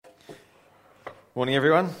Morning,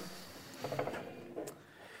 everyone.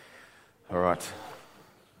 All right.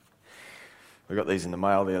 We got these in the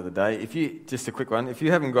mail the other day. Just a quick one. If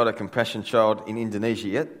you haven't got a Compassion Child in Indonesia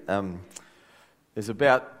yet, there's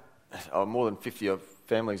about more than 50 of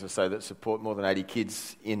families or so that support more than 80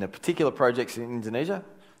 kids in a particular project in Indonesia.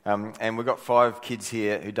 And we've got 5 kids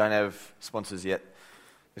here who don't have sponsors yet.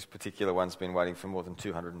 This particular one's been waiting for more than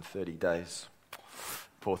 230 days.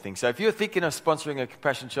 Poor thing. So if you're thinking of sponsoring a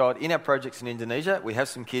Compassion Child in our projects in Indonesia, we have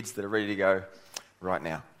some kids that are ready to go right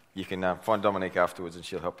now. You can find Dominique afterwards and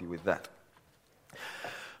she'll help you with that.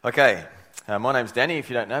 Okay, my name's Danny.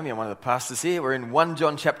 If you don't know me, I'm one of the pastors here. We're in 1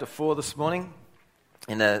 John chapter 4 this morning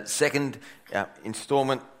in a second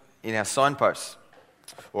instalment in our signposts.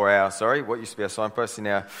 What used to be our signposts in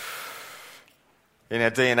our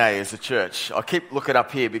DNA as a church. I'll keep looking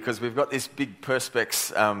up here because we've got this big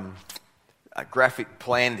Perspex a graphic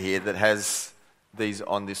planned here that has these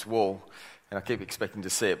on this wall, and I keep expecting to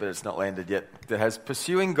see it, but it's not landed yet. That has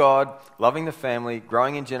pursuing God, loving the family,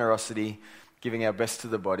 growing in generosity, giving our best to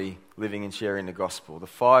the body, living and sharing the gospel. The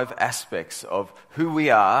 5 aspects of who we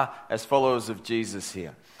are as followers of Jesus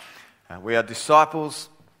here. We are disciples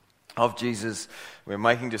of Jesus. We're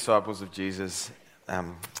making disciples of Jesus,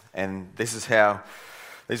 and these are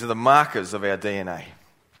the markers of our DNA.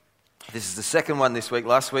 This is the second one this week.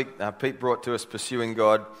 Last week, Pete brought to us pursuing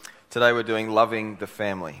God. Today we're doing loving the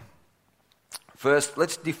family. First,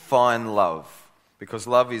 let's define love, because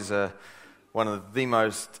love is one of the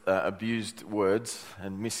most abused words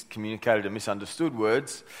and miscommunicated and misunderstood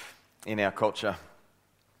words in our culture.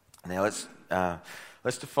 Now let's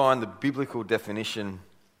define the biblical definition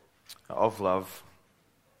of love.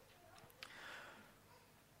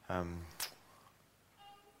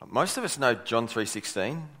 Most of us know John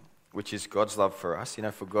 3:16. Which is God's love for us.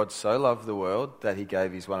 For God so loved the world that he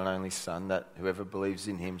gave his one and only Son, that whoever believes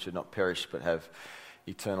in him should not perish but have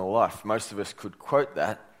eternal life. Most of us could quote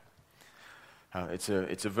that. It's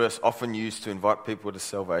a verse often used to invite people to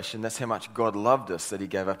salvation. That's how much God loved us, that he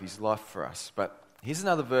gave up his life for us. But here's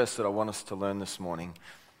another verse that I want us to learn this morning.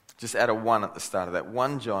 Just add a 1 at the start of that.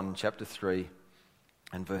 1 John chapter 3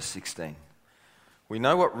 and verse 16. We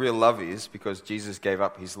know what real love is because Jesus gave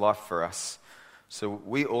up his life for us. So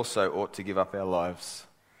we also ought to give up our lives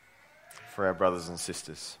for our brothers and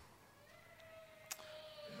sisters.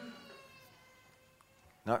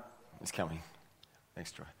 No, it's coming.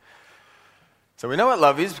 Next try. So we know what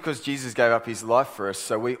love is because Jesus gave up his life for us,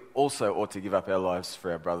 so we also ought to give up our lives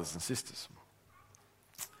for our brothers and sisters.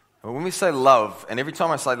 And when we say love, and every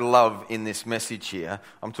time I say love in this message here,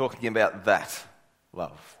 I'm talking about that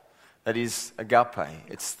love. That is agape.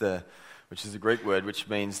 Which is a Greek word, which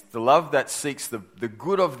means the love that seeks the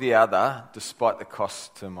good of the other despite the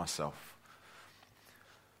cost to myself.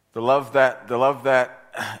 The love that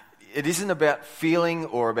it isn't about feeling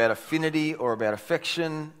or about affinity or about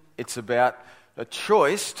affection. It's about a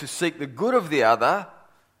choice to seek the good of the other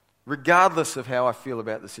regardless of how I feel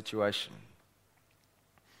about the situation.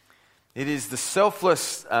 It is the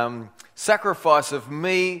selfless sacrifice of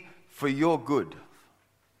me for your good.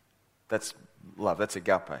 That's love. That's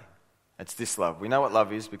agape. It's this love. We know what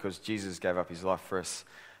love is because Jesus gave up his life for us.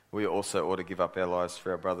 We also ought to give up our lives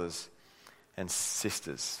for our brothers and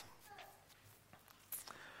sisters.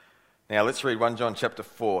 Now let's read 1 John chapter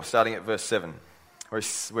 4, starting at verse 7,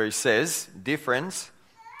 where he says, "Dear friends,"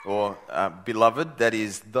 or beloved, that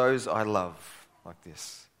is, those I love, like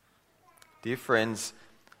this. "Dear friends,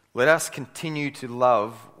 let us continue to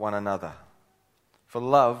love one another, for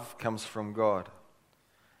love comes from God.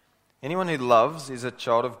 Anyone who loves is a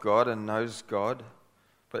child of God and knows God,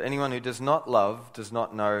 but anyone who does not love does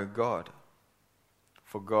not know God,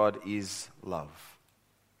 for God is love."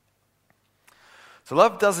 So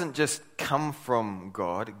love doesn't just come from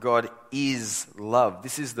God, God is love.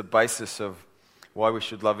 This is the basis of why we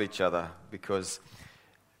should love each other, because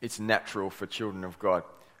it's natural for children of God.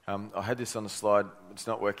 I had this on the slide, it's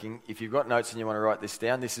not working. If you've got notes and you want to write this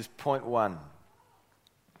down, this is point 1.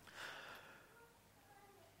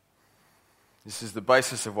 This is the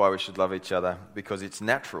basis of why we should love each other, because it's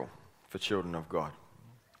natural for children of God.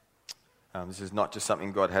 This is not just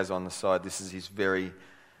something God has on the side. This is his very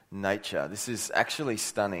nature. This is actually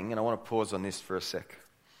stunning, and I want to pause on this for a sec.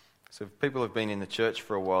 So if people have been in the church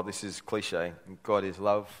for a while, this is cliche. God is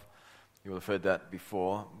love. You will have heard that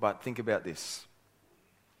before. But think about this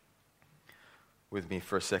with me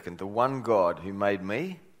for a second. The one God who made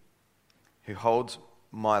me, who holds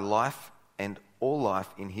my life and all life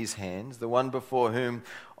in his hands, the one before whom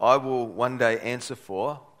I will one day answer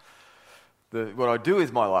for what I do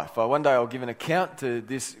with my life. One day I'll give an account to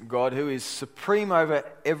this God who is supreme over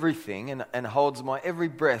everything and holds my every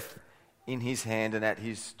breath in his hand and at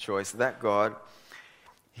his choice, that God,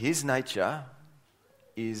 his nature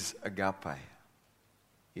is agape,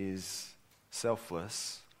 is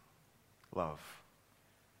selfless love.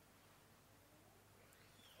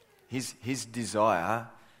 His desire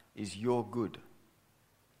is your good,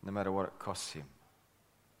 no matter what it costs him.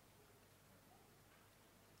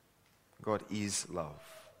 God is love.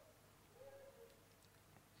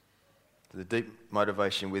 The deep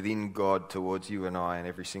motivation within God towards you and I and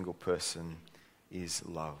every single person is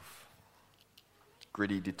love.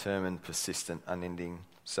 Gritty, determined, persistent, unending,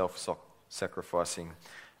 self-sacrificing,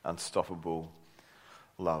 unstoppable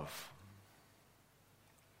love.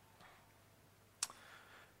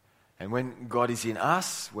 And when God is in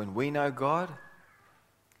us, when we know God,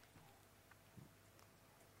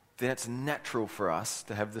 then it's natural for us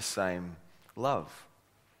to have the same love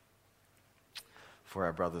for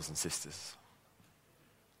our brothers and sisters.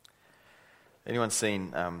 Anyone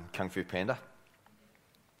seen Kung Fu Panda?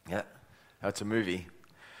 Yeah. It's a movie.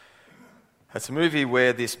 It's a movie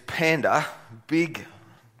where this panda, big,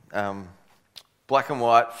 black and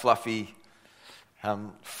white, fluffy,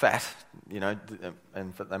 fat,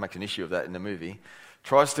 and they make an issue of that in the movie,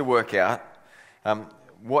 tries to work out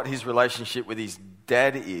what his relationship with his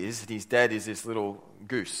dad is. His dad is this little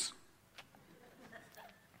goose.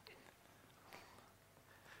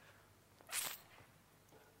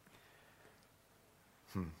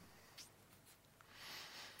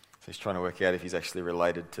 So he's trying to work out if he's actually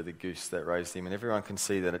related to the goose that raised him, and everyone can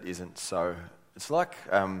see that it isn't so. It's like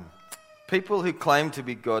people who claim to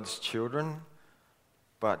be God's children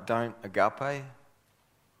but don't agape.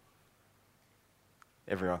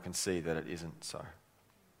 Everyone can see that it isn't so.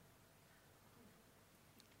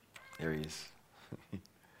 There he is.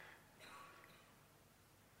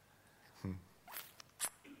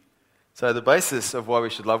 So the basis of why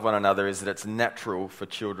we should love one another is that it's natural for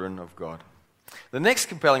children of God. The next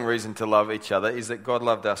compelling reason to love each other is that God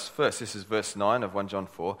loved us first. This is verse 9 of 1 John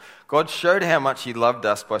 4. God showed how much he loved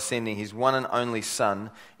us by sending his one and only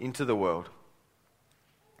Son into the world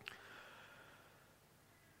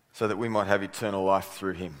so that we might have eternal life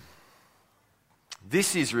through him.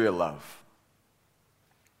 This is real love.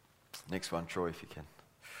 Next one, Troy, if you can.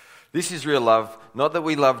 This is real love, not that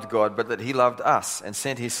we loved God, but that he loved us and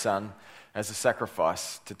sent his Son as a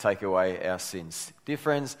sacrifice to take away our sins. Dear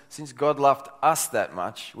friends, since God loved us that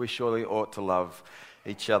much, we surely ought to love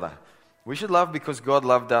each other. We should love because God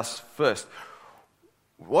loved us first.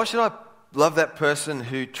 Why should I love that person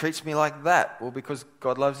who treats me like that? Well, because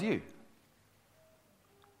God loves you.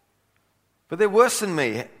 But they're worse than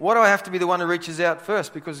me. Why do I have to be the one who reaches out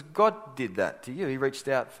first? Because God did that to you. He reached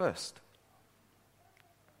out first.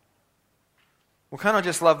 Well, can't I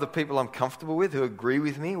just love the people I'm comfortable with, who agree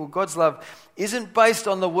with me? Well, God's love isn't based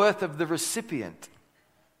on the worth of the recipient.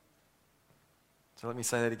 So let me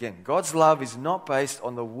say that again. God's love is not based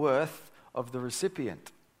on the worth of the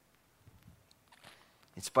recipient.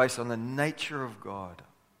 It's based on the nature of God.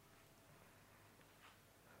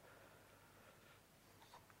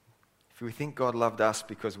 If we think God loved us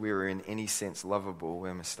because we were in any sense lovable,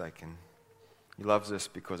 we're mistaken. He loves us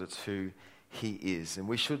because it's who he is. And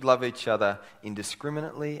we should love each other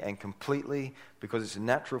indiscriminately and completely because it's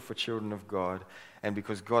natural for children of God and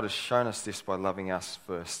because God has shown us this by loving us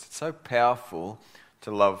first. It's so powerful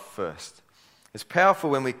to love first. It's powerful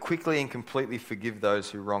when we quickly and completely forgive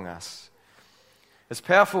those who wrong us. It's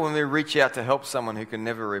powerful when we reach out to help someone who can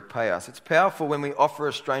never repay us. It's powerful when we offer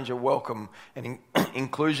a stranger welcome and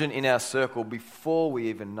inclusion in our circle before we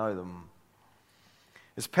even know them.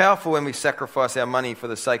 It's powerful when we sacrifice our money for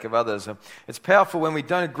the sake of others. It's powerful when we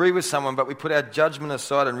don't agree with someone, but we put our judgment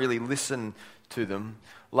aside and really listen to them.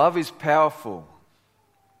 Love is powerful.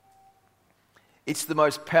 It's the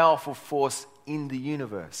most powerful force in the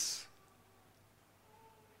universe.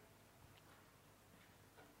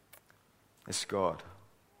 It's God.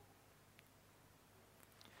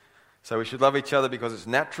 So we should love each other because it's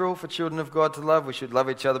natural for children of God to love. We should love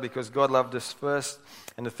each other because God loved us first.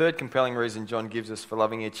 And the third compelling reason John gives us for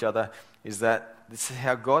loving each other is that this is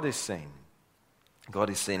how God is seen. God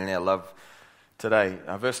is seen in our love today.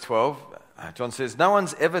 Verse 12, John says, "No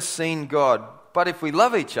one's ever seen God, but if we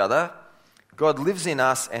love each other, God lives in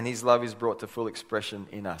us and his love is brought to full expression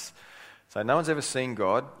in us." So no one's ever seen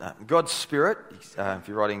God. God's Spirit, if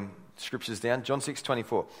you're writing scriptures down, John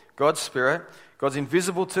 6:24. God's Spirit, God's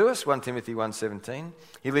invisible to us, 1 Timothy 1:17.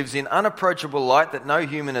 He lives in unapproachable light that no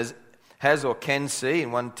human has or can see,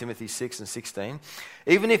 in 1 Timothy 6:16.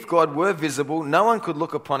 Even if God were visible, no one could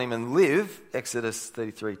look upon him and live, Exodus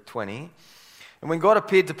 33:20. And when God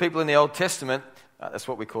appeared to people in the Old Testament, that's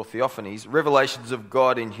what we call theophanies, revelations of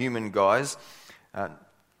God in human guise,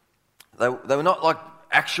 They were not like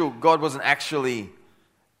God wasn't actually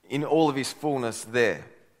in all of his fullness there.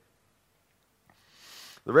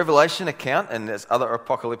 The Revelation account, and there's other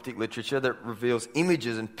apocalyptic literature that reveals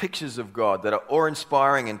images and pictures of God that are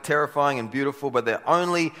awe-inspiring and terrifying and beautiful, but they're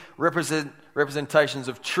only representations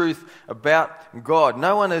of truth about God.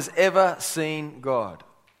 No one has ever seen God.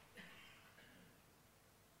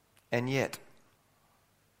 And yet,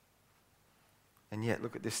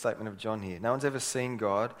 look at this statement of John here. No one's ever seen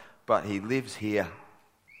God, but he lives here.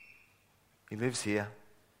 He lives here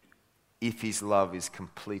if his love is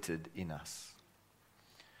completed in us.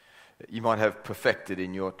 You might have perfected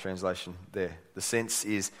in your translation there. The sense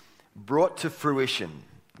is brought to fruition.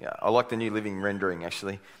 Yeah, I like the New Living Rendering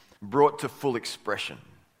actually. Brought to full expression.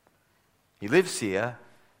 He lives here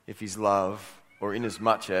if his love, or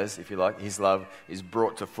inasmuch as, if you like, his love is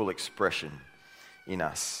brought to full expression in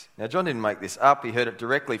us. Now, John didn't make this up. He heard it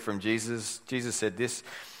directly from Jesus. Jesus said this,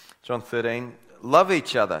 John 13, love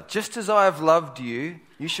each other. Just as I have loved you,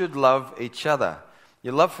 you should love each other.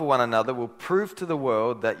 Your love for one another will prove to the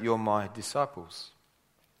world that you're my disciples.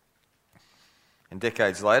 And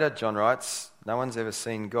decades later, John writes, no one's ever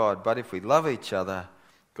seen God, but if we love each other,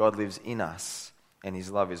 God lives in us, and his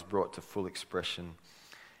love is brought to full expression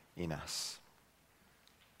in us.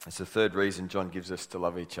 It's the third reason John gives us to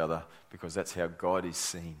love each other, because that's how God is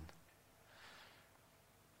seen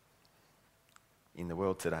in the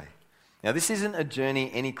world today. Now, this isn't a journey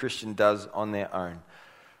any Christian does on their own.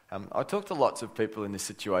 I talk to lots of people in this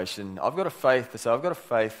situation. I've got a faith,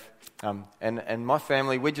 and my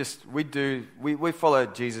family, we follow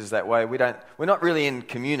Jesus that way. We're not really in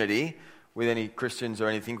community with any Christians or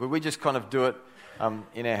anything. We just kind of do it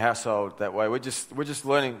in our household that way. We're just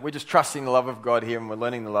learning. We're just trusting the love of God here, and we're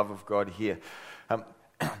learning the love of God here.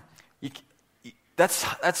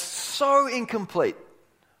 That's so incomplete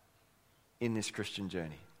in this Christian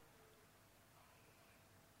journey.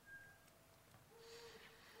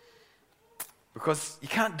 Because you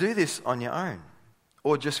can't do this on your own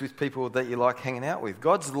or just with people that you like hanging out with.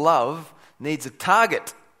 God's love needs a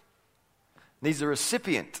target, needs a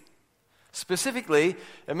recipient. Specifically,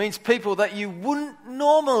 it means people that you wouldn't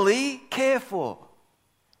normally care for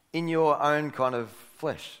in your own kind of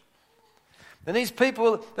flesh. It needs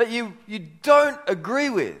people that you don't agree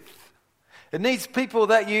with. It needs people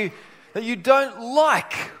that you don't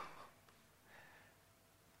like.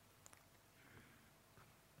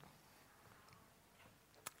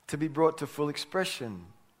 To be brought to full expression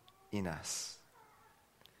in us.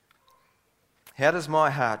 How does my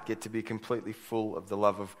heart get to be completely full of the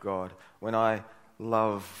love of God when I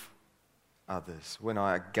love others, when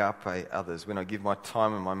I agape others, when I give my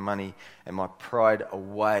time and my money and my pride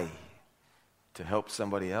away to help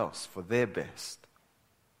somebody else for their best?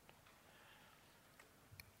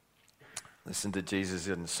 Listen to Jesus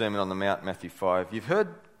in the Sermon on the Mount, Matthew 5. You've heard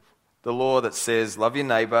the law that says, love your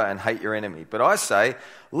neighbor and hate your enemy. But I say,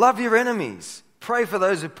 love your enemies. Pray for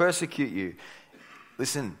those who persecute you.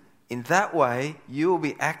 Listen, in that way, you will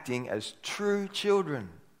be acting as true children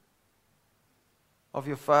of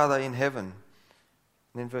your Father in heaven.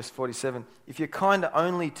 And then verse 47, if you're kind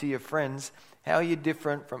only to your friends, how are you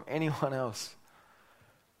different from anyone else?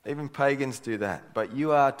 Even pagans do that. But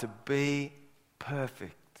you are to be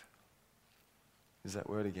perfect. Is that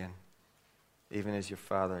word again? Even as your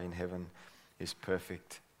Father in heaven is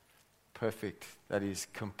perfect. Perfect, that is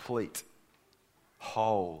complete,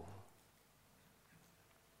 whole.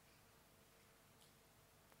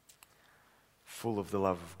 Full of the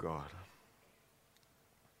love of God.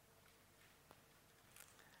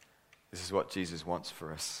 This is what Jesus wants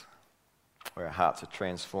for us, where our hearts are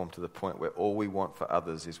transformed to the point where all we want for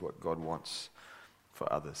others is what God wants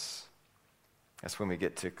for others. That's when we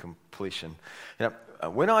get to completion.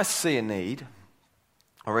 When I see a need,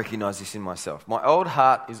 I recognize this in myself. My old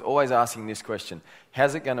heart is always asking this question,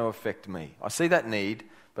 how's it going to affect me? I see that need,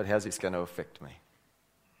 but how's this going to affect me?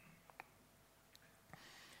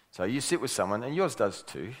 So you sit with someone, and yours does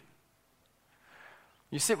too.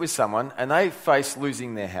 You sit with someone, and they face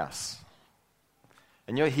losing their house.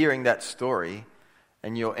 And you're hearing that story,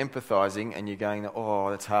 and you're empathizing, and you're going,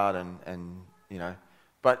 oh, that's hard, and you know.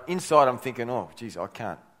 But inside I'm thinking, oh, geez, I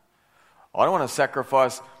can't. I don't want to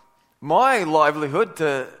sacrifice my livelihood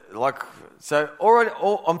to,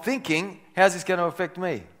 I'm thinking, how's this going to affect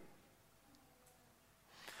me?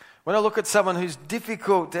 When I look at someone who's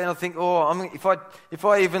difficult, then I think, if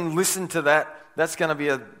I even listen to that, that's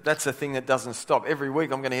a thing that doesn't stop. Every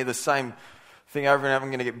week I'm going to hear the same thing over and over.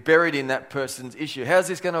 I'm going to get buried in that person's issue. How's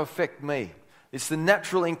this going to affect me? It's the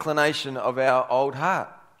natural inclination of our old heart.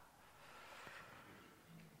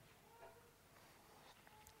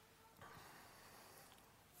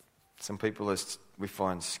 Some people we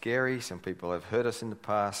find scary. Some people have hurt us in the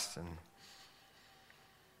past. And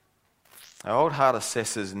our old heart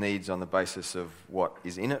assesses needs on the basis of what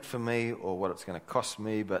is in it for me or what it's going to cost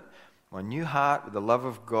me. But my new heart, with the love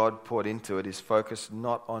of God poured into it, is focused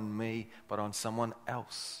not on me, but on someone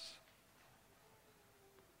else.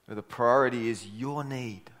 Where the priority is your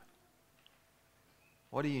need.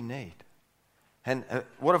 What do you need? And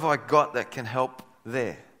what have I got that can help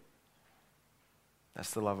there?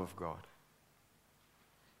 That's the love of God.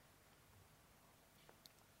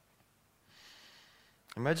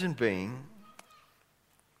 Imagine being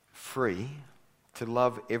free to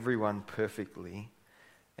love everyone perfectly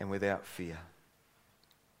and without fear.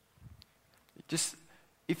 Just,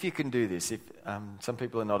 if you can do this, some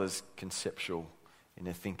people are not as conceptual in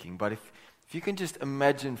their thinking, but if you can just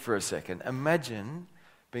imagine for a second, imagine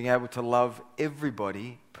being able to love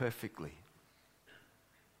everybody perfectly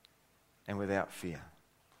and without fear.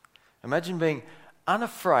 Imagine being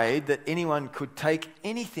unafraid that anyone could take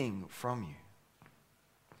anything from you.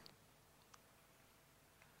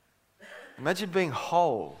 Imagine being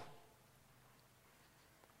whole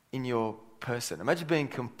in your person. Imagine being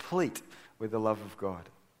complete with the love of God.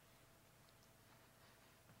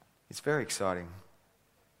 It's very exciting.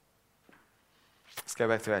 Let's go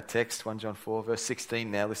back to our text, 1 John 4, verse 16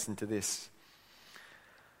 now. Listen to this.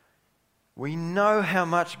 We know how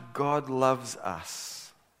much God loves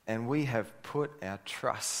us, and we have put our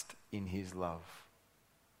trust in his love.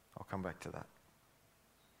 I'll come back to that.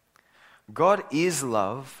 God is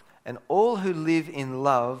love, and all who live in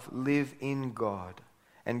love live in God,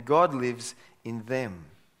 and God lives in them.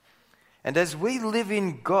 And as we live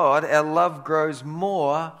in God, our love grows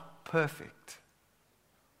more perfect,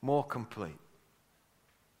 more complete.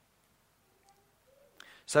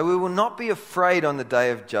 So we will not be afraid on the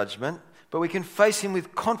day of judgment, but we can face him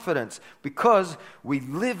with confidence because we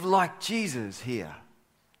live like Jesus here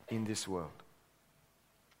in this world.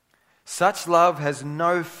 Such love has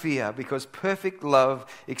no fear because perfect love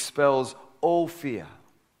expels all fear.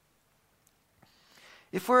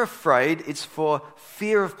 If we're afraid, it's for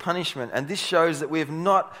fear of punishment, and this shows that we have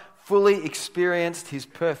not fully experienced his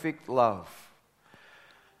perfect love.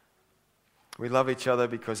 We love each other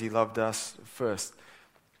because he loved us first.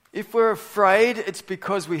 If we're afraid, it's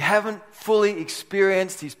because we haven't fully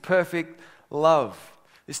experienced his perfect love.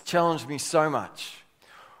 This challenged me so much.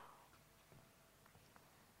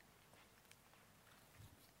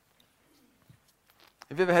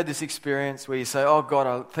 Have you ever had this experience where you say, oh God,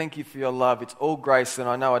 I thank you for your love. It's all grace and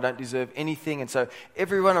I know I don't deserve anything. And so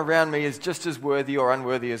everyone around me is just as worthy or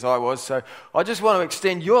unworthy as I was. So I just want to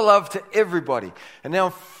extend your love to everybody. And now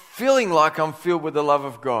I'm feeling like I'm filled with the love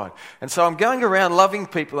of God. And so I'm going around loving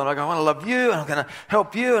people and I go, I want to love you and I'm going to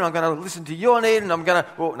help you and I'm going to listen to your need and I'm going to,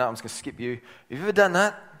 I'm just going to skip you. Have you ever done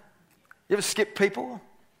that? You ever skip people?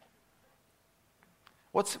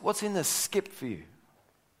 What's in the skip for you?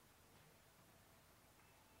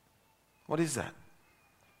 What is that?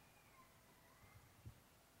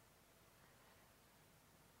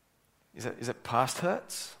 Is it past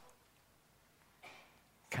hurts?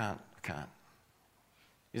 Can't.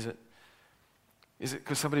 Is it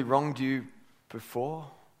because somebody wronged you before?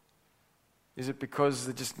 Is it because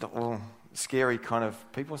they're just scary kind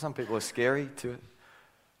of people? Some people are scary to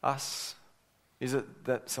us. Is it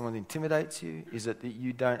that someone intimidates you? Is it that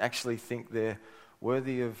you don't actually think they're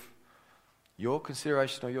worthy of your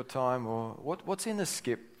consideration or your time? Or what's in the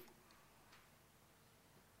skip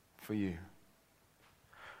for you?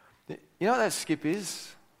 You know what that skip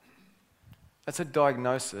is? That's a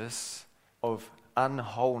diagnosis of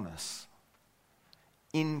unwholeness,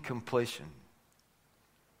 incompletion.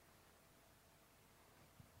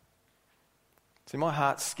 See, my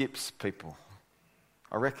heart skips people.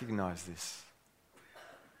 I recognize this.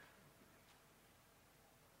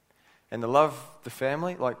 And to love the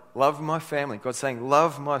family, like love my family. God's saying,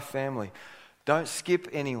 love my family. Don't skip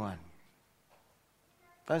anyone.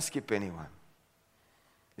 Don't skip anyone.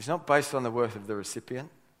 It's not based on the worth of the recipient.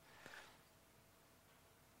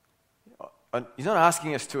 He's not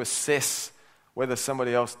asking us to assess whether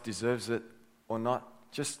somebody else deserves it or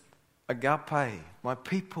not. Just agape, my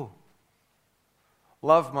people.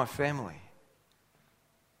 Love my family.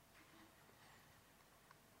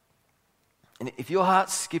 And if your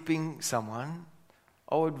heart's skipping someone,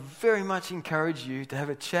 I would very much encourage you to have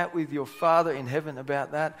a chat with your Father in heaven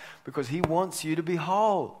about that, because he wants you to be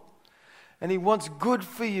whole. And he wants good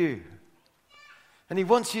for you. And he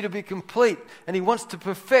wants you to be complete. And he wants to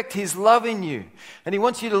perfect his love in you. And he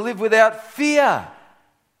wants you to live without fear.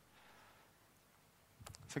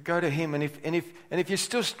 So go to him, and if you're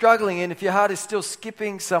still struggling, and if your heart is still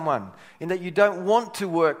skipping someone, in that you don't want to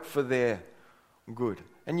work for their good,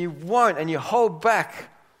 and you won't, and you hold back,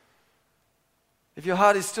 if your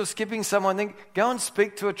heart is still skipping someone, then go and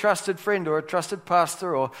speak to a trusted friend or a trusted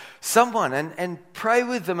pastor or someone, and pray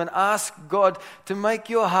with them and ask God to make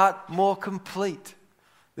your heart more complete.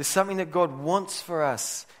 There's something that God wants for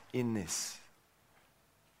us in this.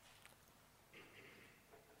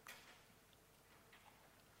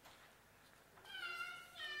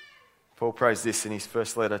 Paul prays this in his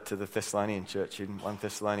first letter to the Thessalonian church in 1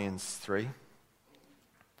 Thessalonians 3.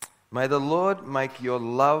 May the Lord make your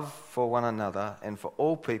love for one another and for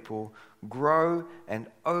all people grow and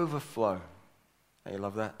overflow. Don't you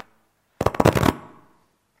love that?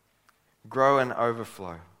 Grow and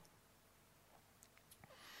overflow.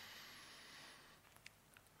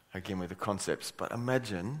 Again with the concepts, but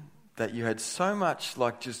imagine that you had so much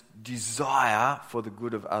like just desire for the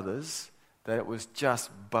good of others that it was just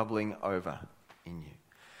bubbling over in you.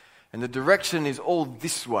 And the direction is all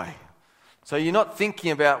this way. So you're not thinking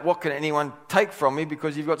about what can anyone take from me,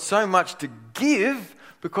 because you've got so much to give,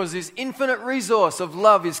 because this infinite resource of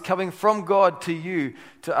love is coming from God to you,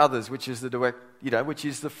 to others, which is the direct, which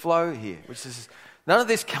is the flow here. Which is none of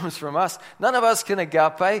this comes from us. None of us can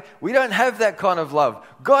agape. We don't have that kind of love.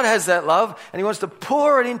 God has that love, and He wants to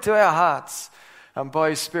pour it into our hearts by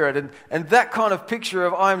His Spirit. And that kind of picture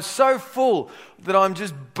of I'm so full that I'm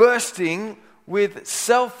just bursting with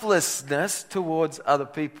selflessness towards other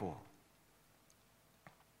people.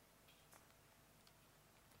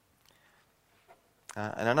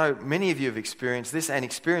 And I know many of you have experienced this and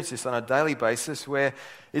experience this on a daily basis, where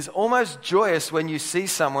it's almost joyous when you see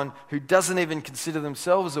someone who doesn't even consider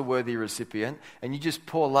themselves a worthy recipient, and you just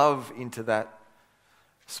pour love into that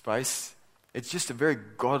space. It's just a very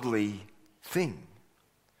godly thing.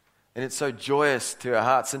 And it's so joyous to our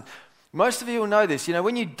hearts. And most of you will know this.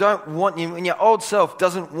 When you don't want, when your old self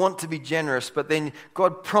doesn't want to be generous, but then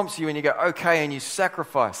God prompts you and you go, okay, and you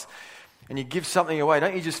sacrifice and you give something away,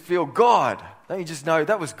 don't you just feel God? Don't you just know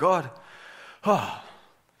that was God? Oh.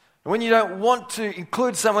 And when you don't want to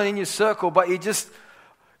include someone in your circle, but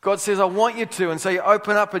God says, I want you to. And so you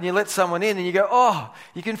open up and you let someone in and you go, oh,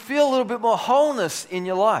 you can feel a little bit more wholeness in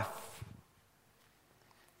your life.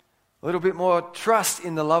 A little bit more trust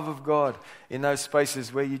in the love of God in those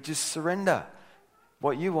spaces where you just surrender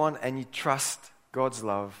what you want and you trust God's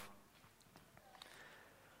love.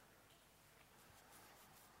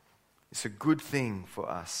 It's a good thing for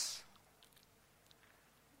us,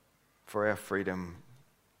 for our freedom,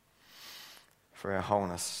 for our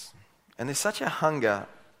wholeness. And there's such a hunger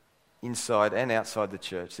inside and outside the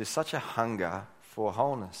church. There's such a hunger for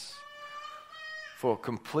wholeness, for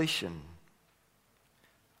completion.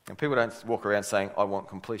 And people don't walk around saying, I want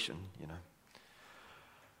completion,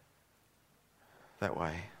 that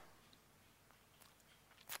way.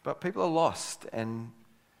 But people are lost and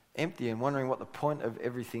empty and wondering what the point of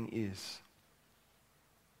everything is.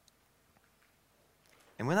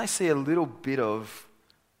 And when they see a little bit of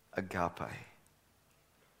agape,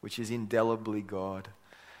 which is indelibly God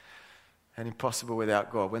and impossible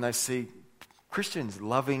without God, when they see Christians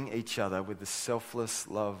loving each other with the selfless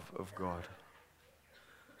love of God,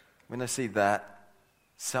 when they see that,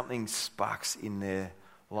 something sparks in their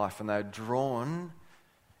life, and they are drawn,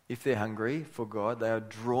 if they're hungry for God, they are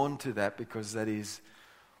drawn to that because that is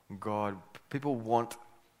God. People want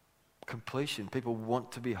completion. People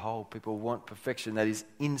want to be whole. People want perfection. That is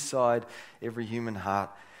inside every human heart.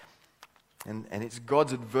 And it's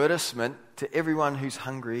God's advertisement to everyone who's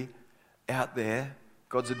hungry out there.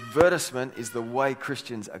 God's advertisement is the way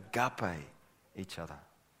Christians agape each other.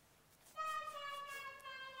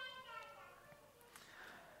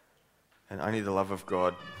 And only the love of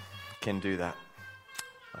God can do that.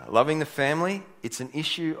 Loving the family, it's an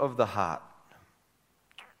issue of the heart.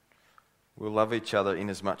 We'll love each other in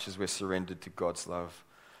as much as we're surrendered to God's love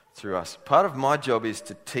through us. Part of my job is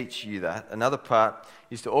to teach you that. Another part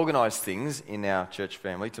is to organise things in our church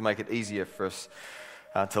family to make it easier for us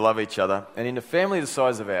to love each other. And in a family the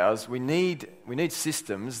size of ours, we need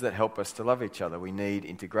systems that help us to love each other. We need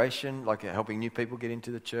integration, like helping new people get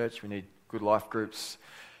into the church. We need good life groups.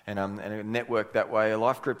 And a network that way. A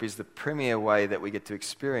life group is the premier way that we get to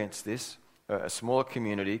experience this, a smaller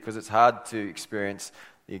community, because it's hard to experience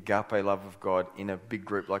the agape love of God in a big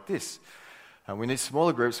group like this. We need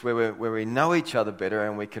smaller groups where we know each other better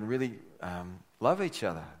and we can really love each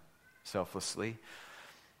other selflessly.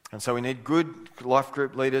 And so we need good life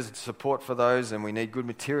group leaders, support for those, and we need good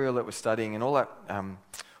material that we're studying and all that,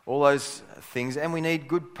 all those things. And we need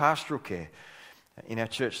good pastoral care in our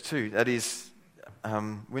church too. That is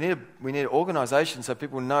we need organisation so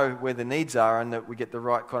people know where the needs are and that we get the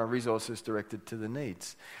right kind of resources directed to the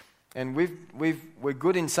needs. And we're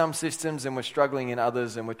good in some systems and we're struggling in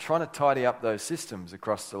others, and we're trying to tidy up those systems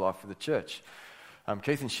across the life of the church.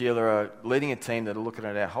 Keith and Sheila are leading a team that are looking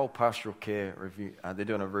at our whole pastoral care review. They're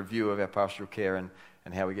doing a review of our pastoral care and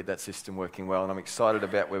how we get that system working well. And I'm excited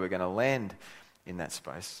about where we're going to land in that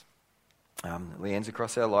space. Leanne's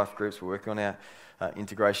across our life groups. We're working on our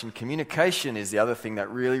integration. Communication is the other thing that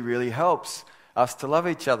really, really helps us to love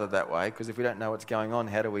each other that way, because if we don't know what's going on,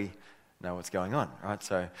 how do we know what's going on, right?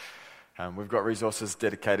 So we've got resources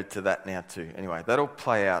dedicated to that now too. Anyway, that'll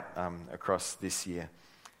play out across this year,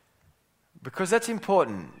 because that's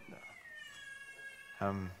important.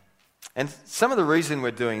 And some of the reason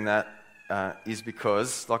we're doing that is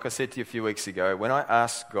because, like I said to you a few weeks ago, when I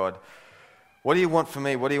asked God, what do you want for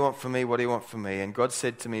me? What do you want for me? What do you want for me? And God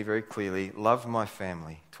said to me very clearly, love my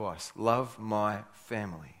family, twice. Love my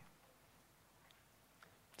family.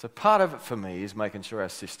 So part of it for me is making sure our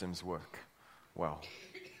systems work well.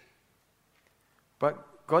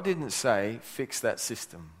 But God didn't say, fix that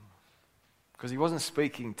system. Because he wasn't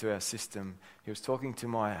speaking to our system. He was talking to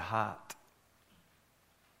my heart.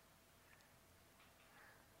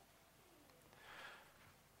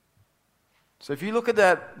 So if you look at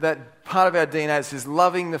that part of our DNA that says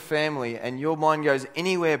loving the family, and your mind goes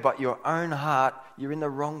anywhere but your own heart, you're in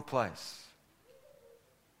the wrong place.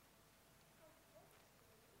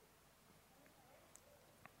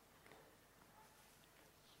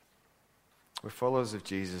 We're followers of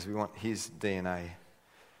Jesus. We want his DNA.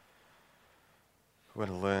 We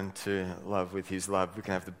want to learn to love with his love. We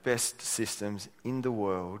can have the best systems in the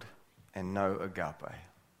world and no agape.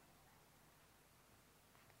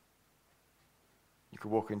 You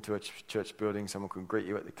could walk into a church building, someone could greet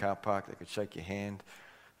you at the car park, they could shake your hand,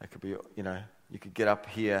 they could be, you could get up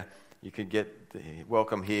here, you could get the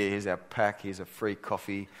welcome here, here's our pack, here's a free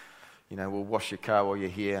coffee, we'll wash your car while you're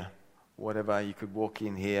here, whatever, you could walk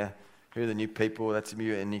in here, who are the new people, that's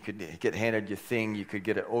you, and you could get handed your thing, you could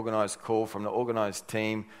get an organised call from the organised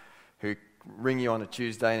team who ring you on a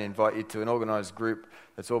Tuesday and invite you to an organised group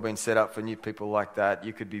that's all been set up for new people like that.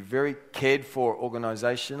 You could be very cared for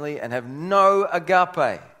organisationally and have no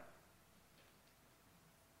agape.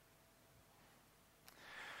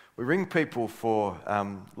 We ring people for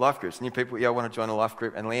life groups. New people, I want to join a life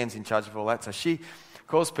group, and Leanne's in charge of all that. So she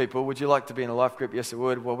calls people, would you like to be in a life group? Yes, I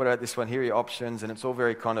would. Well, what about this one? Here are your options. And it's all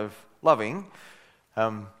very kind of loving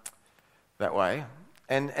that way.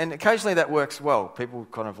 And occasionally that works well. People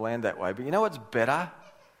kind of land that way. But you know what's better?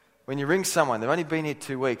 When you ring someone, they've only been here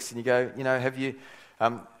 2 weeks, and you go,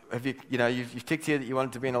 you've ticked here that you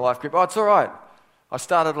wanted to be in a life group. Oh, it's all right. I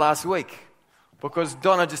started last week because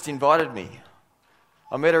Donna just invited me.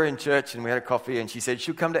 I met her in church and we had a coffee, and she said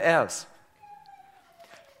she'll come to ours.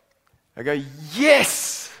 I go,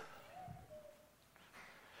 yes!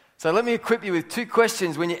 So let me equip you with 2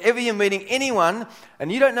 questions. Whenever you're meeting anyone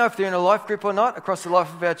and you don't know if they're in a life group or not across the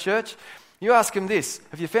life of our church, you ask them this: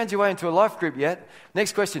 have you found your way into a life group yet?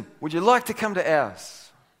 Next question, would you like to come to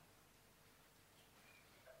ours?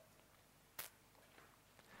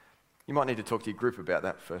 You might need to talk to your group about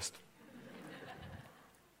that first.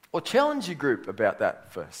 Or challenge your group about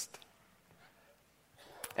that first.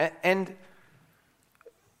 And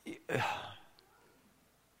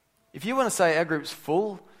if you want to say our group's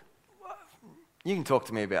full, you can talk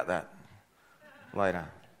to me about that later.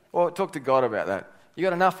 Or talk to God about that. You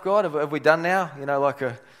got enough, God? Have we done now?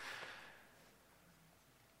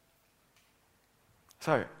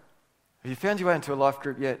 So, have you found your way into a life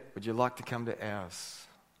group yet? Would you like to come to ours?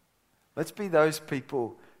 Let's be those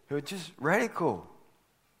people who are just radical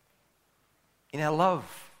in our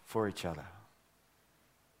love for each other.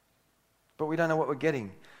 But we don't know what we're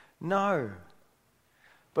getting. No.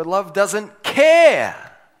 But love doesn't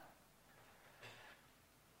care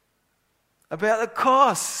about the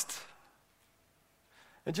cost.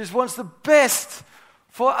 It just wants the best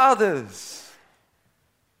for others.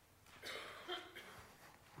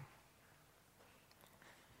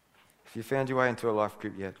 If you found your way into a life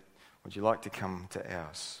group yet, would you like to come to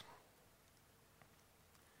ours?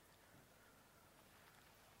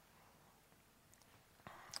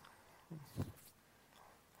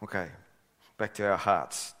 Okay, back to our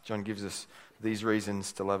hearts. John gives us these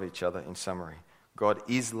reasons to love each other in summary. God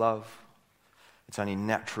is love. It's only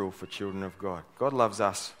natural for children of God. God loves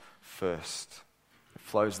us first. It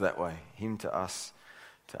flows that way. Him to us,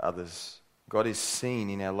 to others. God is seen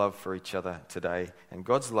in our love for each other today, and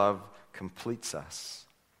God's love completes us.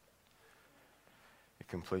 It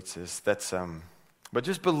completes us. But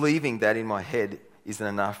just believing that in my head isn't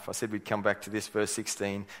enough. I said we'd come back to this, verse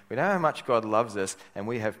 16. We know how much God loves us, and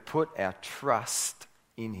we have put our trust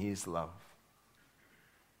in his love.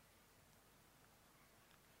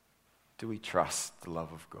 Do we trust the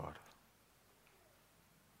love of God?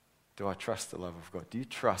 Do I trust the love of God? Do you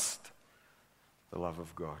trust the love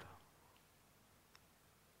of God?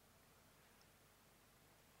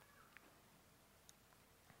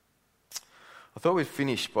 I thought we'd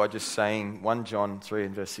finish by just saying 1 John 3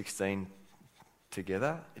 and verse 16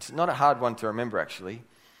 together. It's not a hard one to remember, actually.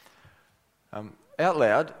 Out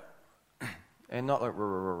loud, and not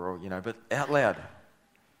like, but out loud.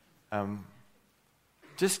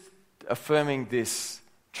 Just affirming this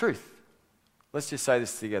truth. Let's just say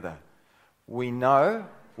this together. We know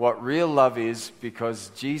what real love is because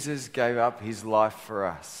Jesus gave up his life for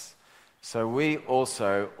us. So we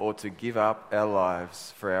also ought to give up our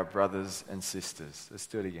lives for our brothers and sisters. Let's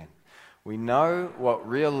do it again. We know what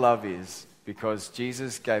real love is because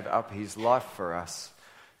Jesus gave up his life for us.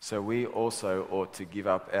 So we also ought to give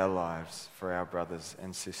up our lives for our brothers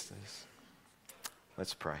and sisters.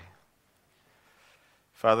 Let's pray.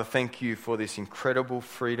 Father, thank you for this incredible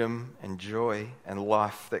freedom and joy and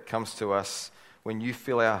life that comes to us when you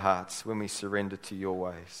fill our hearts, when we surrender to your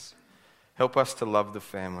ways. Help us to love the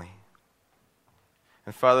family.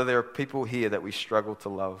 And Father, there are people here that we struggle to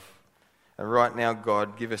love. And right now,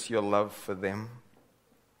 God, give us your love for them.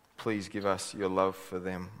 Please give us your love for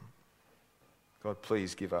them. God,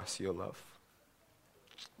 please give us your love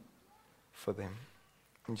for them.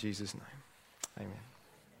 In Jesus' name, amen.